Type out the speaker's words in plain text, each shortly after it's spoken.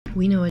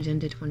We know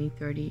Agenda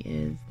 2030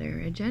 is their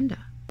agenda.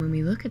 When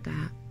we look at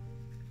that,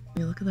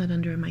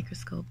 under a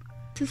microscope.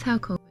 This is how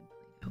COVID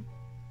played out.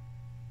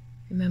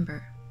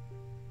 Remember,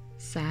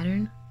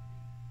 Saturn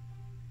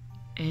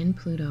and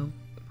Pluto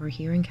were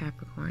here in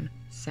Capricorn.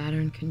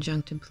 Saturn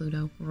conjuncted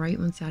Pluto. Right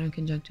when Saturn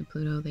conjuncted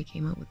Pluto, they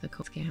came out with the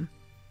COVID scam.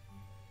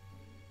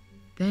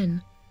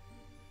 Then,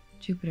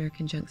 Jupiter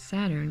conjunct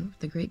Saturn.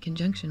 The Great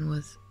Conjunction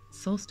was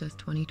Solstice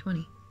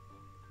 2020.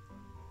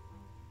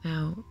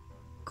 Now,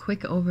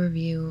 quick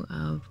overview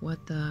of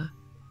what the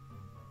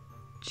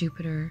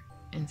Jupiter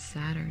and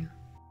Saturn.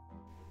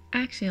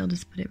 Actually, I'll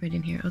just put it right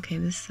in here. Okay,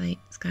 this site,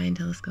 Sky and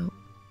Telescope.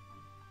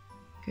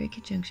 Great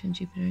Conjunction,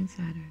 Jupiter and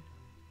Saturn.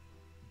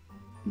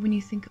 When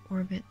you think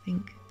orbit,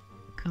 think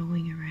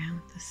going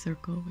around the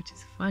circle, which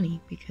is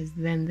funny because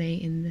then they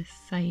in this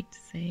site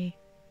say,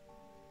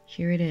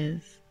 here it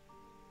is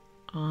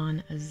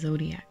on a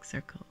zodiac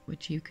circle,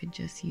 which you could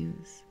just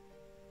use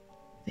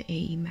the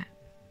AE map.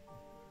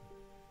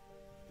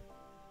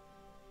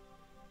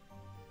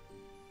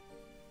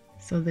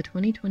 So the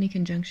 2020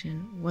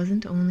 conjunction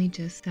wasn't only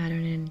just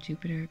Saturn and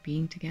Jupiter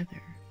being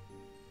together.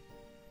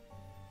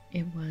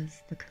 It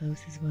was the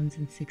closest ones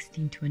in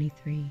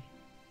 1623.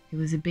 It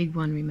was a big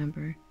one,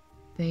 remember.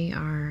 They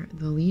are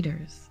the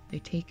leaders. They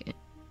take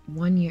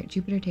 1 year.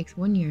 Jupiter takes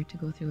 1 year to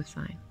go through a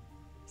sign.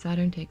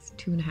 Saturn takes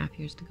 2.5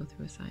 years to go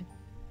through a sign.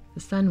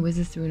 The Sun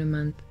whizzes through in a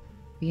month.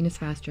 Venus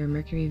faster,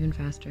 Mercury even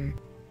faster.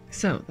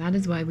 So that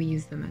is why we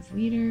use them as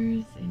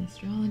leaders in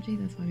astrology.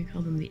 That's why we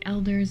call them the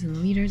elders and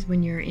leaders.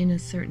 When you're in a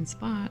certain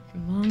spot for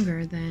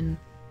longer than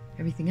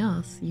everything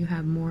else, you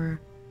have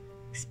more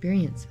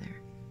experience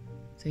there.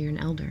 So you're an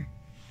elder.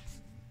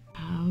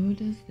 How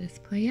does this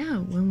play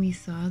out? When we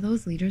saw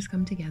those leaders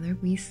come together,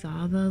 we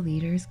saw the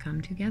leaders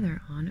come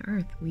together on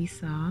Earth. We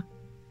saw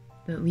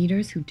the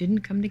leaders who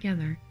didn't come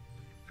together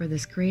for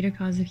this greater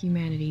cause of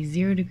humanity,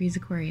 0 degrees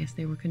Aquarius,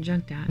 they were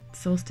conjunct at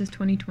Solstice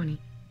 2020.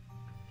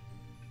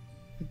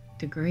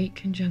 The great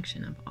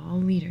conjunction of all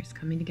leaders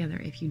coming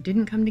together. If you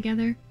didn't come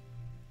together,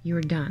 you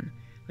were done.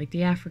 Like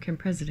the African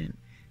president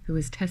who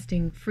was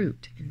testing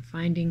fruit and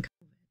finding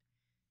COVID.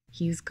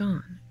 He's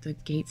gone. The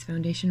Gates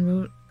Foundation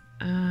wrote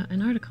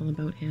an article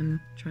about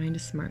him trying to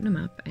smarten him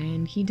up,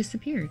 and he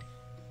disappeared.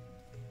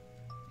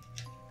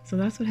 So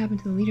that's what happened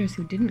to the leaders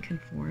who didn't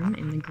conform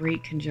in the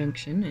great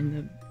conjunction and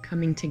the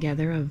coming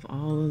together of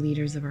all the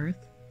leaders of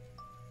Earth.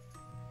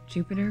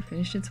 Jupiter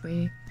finished its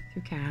way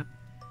through Cap,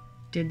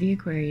 did the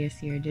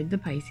Aquarius year, did the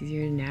Pisces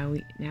year, now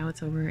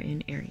it's over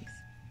in Aries.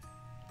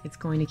 It's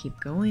going to keep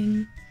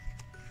going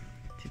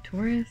to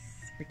Taurus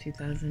for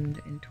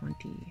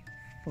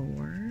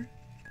 2024.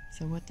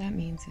 So what that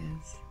means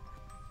is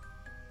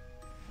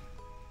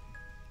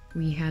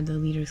we had the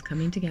leaders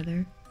coming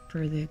together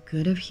for the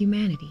good of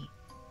humanity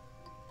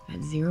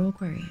at 0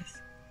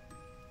 Aquarius.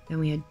 Then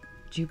we had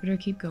Jupiter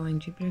keep going,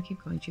 Jupiter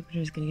keep going.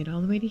 Jupiter's going to get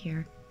all the way to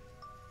here.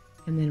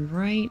 And then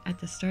right at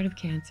the start of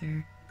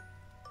Cancer,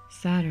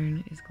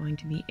 Saturn is going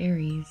to be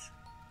Aries,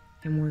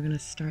 and we're going to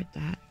start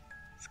that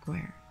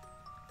square.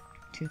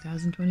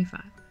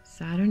 2025.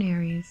 Saturn,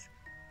 Aries,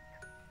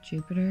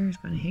 Jupiter is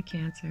going to hit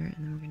Cancer, and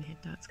then we're going to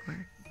hit that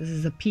square. This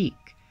is a peak.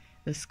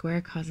 The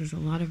square causes a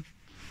lot of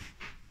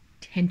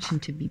tension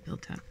to be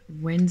built up.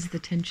 When's the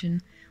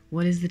tension?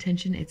 What is the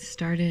tension? It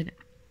started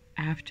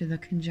after the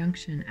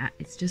conjunction.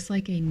 It's just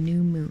like a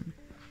new moon.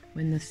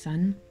 When the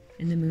sun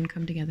and the moon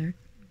come together,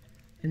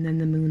 and then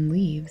the moon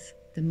leaves,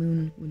 the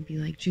moon would be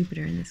like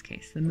Jupiter in this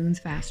case. The moon's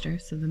faster,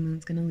 so the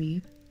moon's going to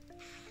leave.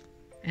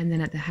 And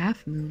then at the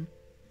half moon,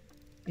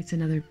 it's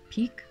another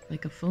peak,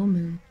 like a full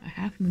moon. A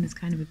half moon is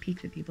kind of a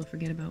peak that people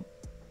forget about.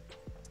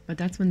 But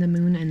that's when the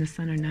moon and the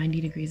sun are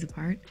 90 degrees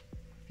apart,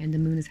 and the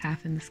moon is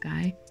half in the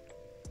sky.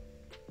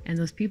 And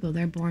those people,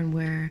 they're born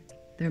where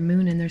their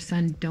moon and their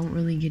sun don't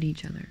really get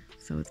each other.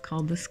 So it's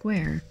called the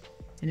square,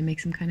 and it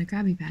makes them kind of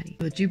Krabby Patty.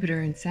 With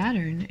Jupiter and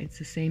Saturn, it's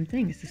the same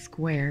thing. It's a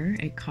square.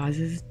 It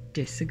causes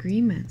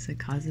disagreements. It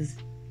causes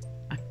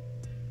a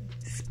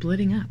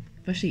splitting up.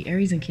 Especially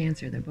Aries and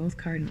Cancer, they're both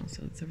cardinals,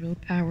 so it's a real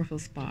powerful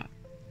spot.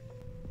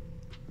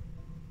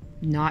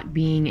 Not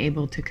being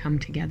able to come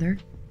together,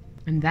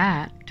 and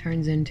that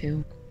turns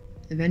into,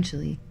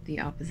 eventually,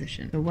 the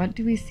opposition. So what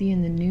do we see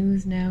in the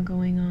news now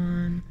going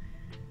on?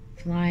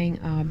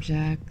 Flying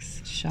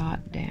objects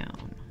shot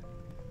down.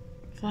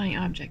 Flying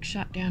objects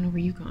shot down over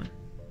Yukon.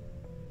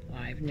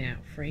 Live now,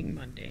 Frank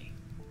Monday.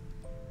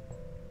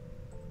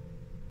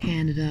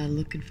 Canada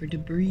looking for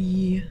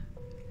debris.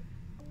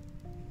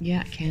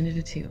 Yeah,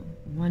 Canada too.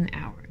 1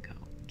 hour ago,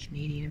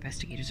 Canadian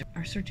investigators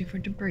are searching for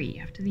debris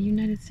after the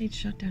United States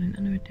shot down an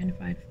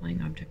unidentified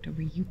flying object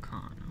over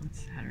Yukon on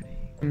Saturday.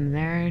 From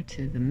there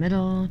to the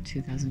middle,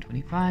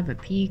 2025, a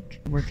peak.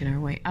 Working our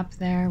way up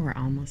there. We're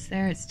almost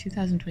there. It's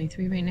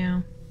 2023 right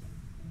now.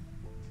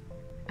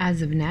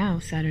 As of now,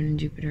 Saturn and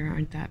Jupiter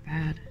aren't that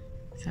bad.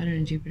 Saturn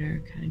and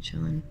Jupiter are kind of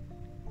chilling.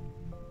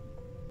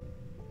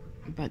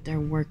 But they're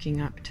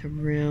working up to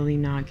really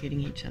not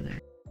getting each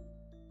other.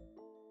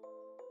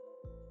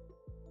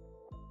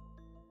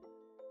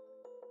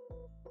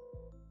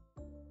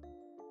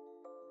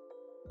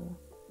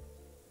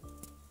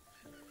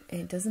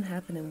 it doesn't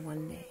happen in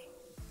one day.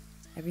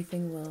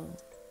 Everything will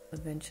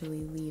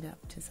eventually lead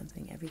up to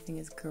something. Everything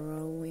is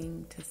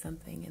growing to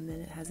something, and then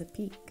it has a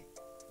peak.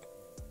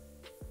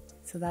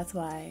 So that's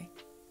why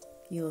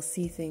you'll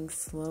see things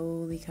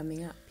slowly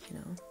coming up, you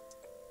know,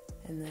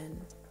 and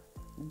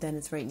then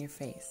it's right in your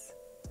face,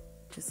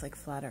 just like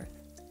flat Earth.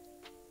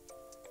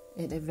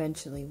 It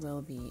eventually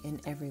will be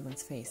in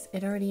everyone's face.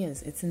 It already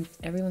is. It's in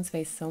everyone's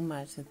face so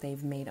much that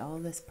they've made all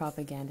this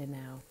propaganda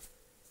now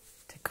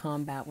to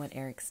combat what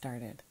Eric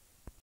started.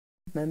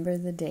 Remember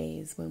the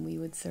days when we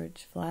would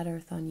search flat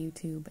Earth on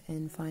YouTube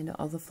and find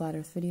all the flat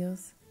Earth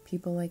videos?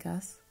 People like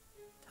us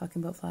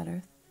talking about flat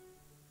Earth?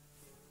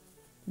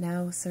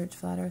 Now search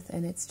flat Earth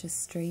and it's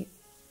just straight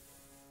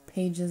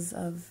pages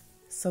of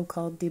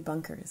so-called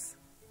debunkers,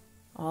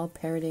 all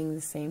parroting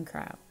the same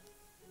crowd.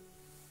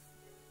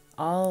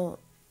 All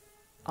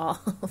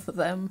of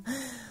them,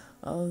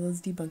 all of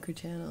those debunker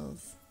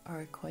channels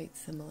are quite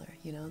similar,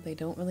 you know? They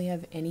don't really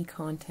have any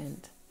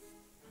content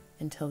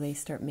until they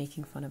start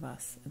making fun of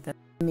us.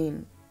 I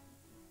mean,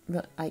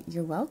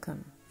 you're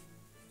welcome.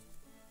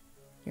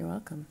 You're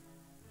welcome.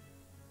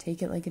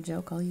 Take it like a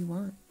joke all you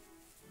want.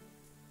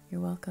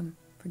 You're welcome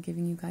for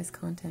giving you guys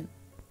content.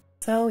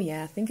 So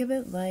yeah, think of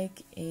it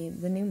like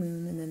the new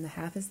moon, and then the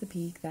half is the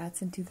peak.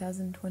 That's in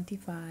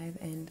 2025,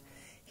 and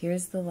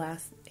here's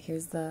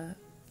the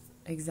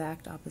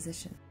exact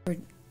opposition.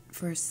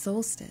 For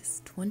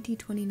solstice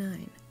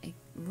 2029,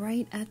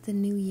 right at the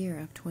new year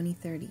of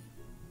 2030.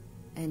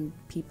 And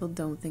people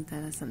don't think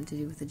that has something to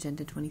do with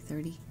Agenda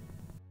 2030.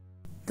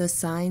 The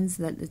signs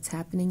that it's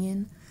happening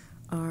in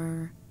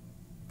are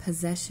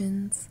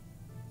possessions,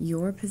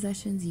 your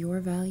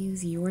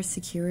values, your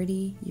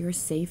security, your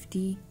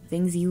safety,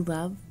 things you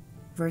love,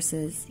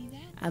 versus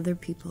other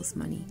people's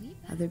money,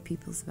 other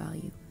people's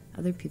value,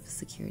 other people's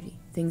security,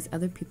 things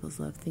other people's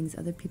love, things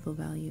other people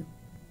value.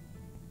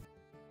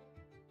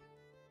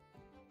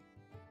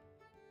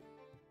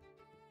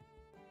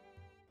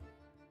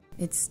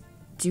 It's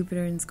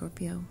Jupiter in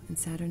Scorpio and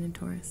Saturn in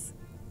Taurus.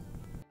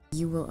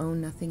 You will own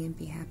nothing and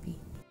be happy.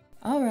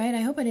 Alright,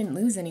 I hope I didn't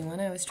lose anyone.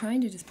 I was trying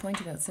to just point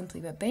it out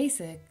simply, but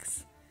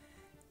basics.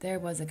 There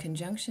was a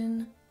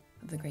conjunction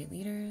of the great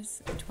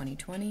leaders in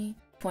 2020.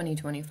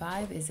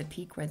 2025 is a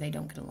peak where they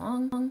don't get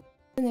along.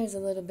 And there's a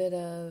little bit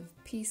of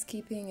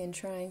peacekeeping and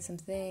trying some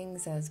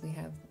things as we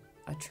have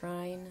a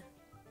trine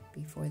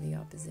before the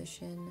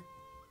opposition,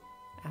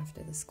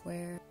 after the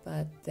square.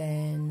 But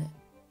then,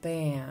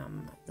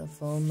 bam, the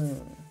full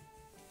moon.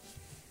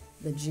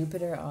 The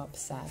Jupiter op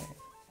Saturn.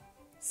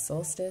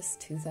 Solstice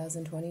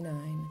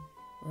 2029,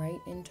 right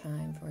in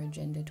time for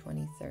Agenda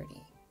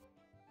 2030.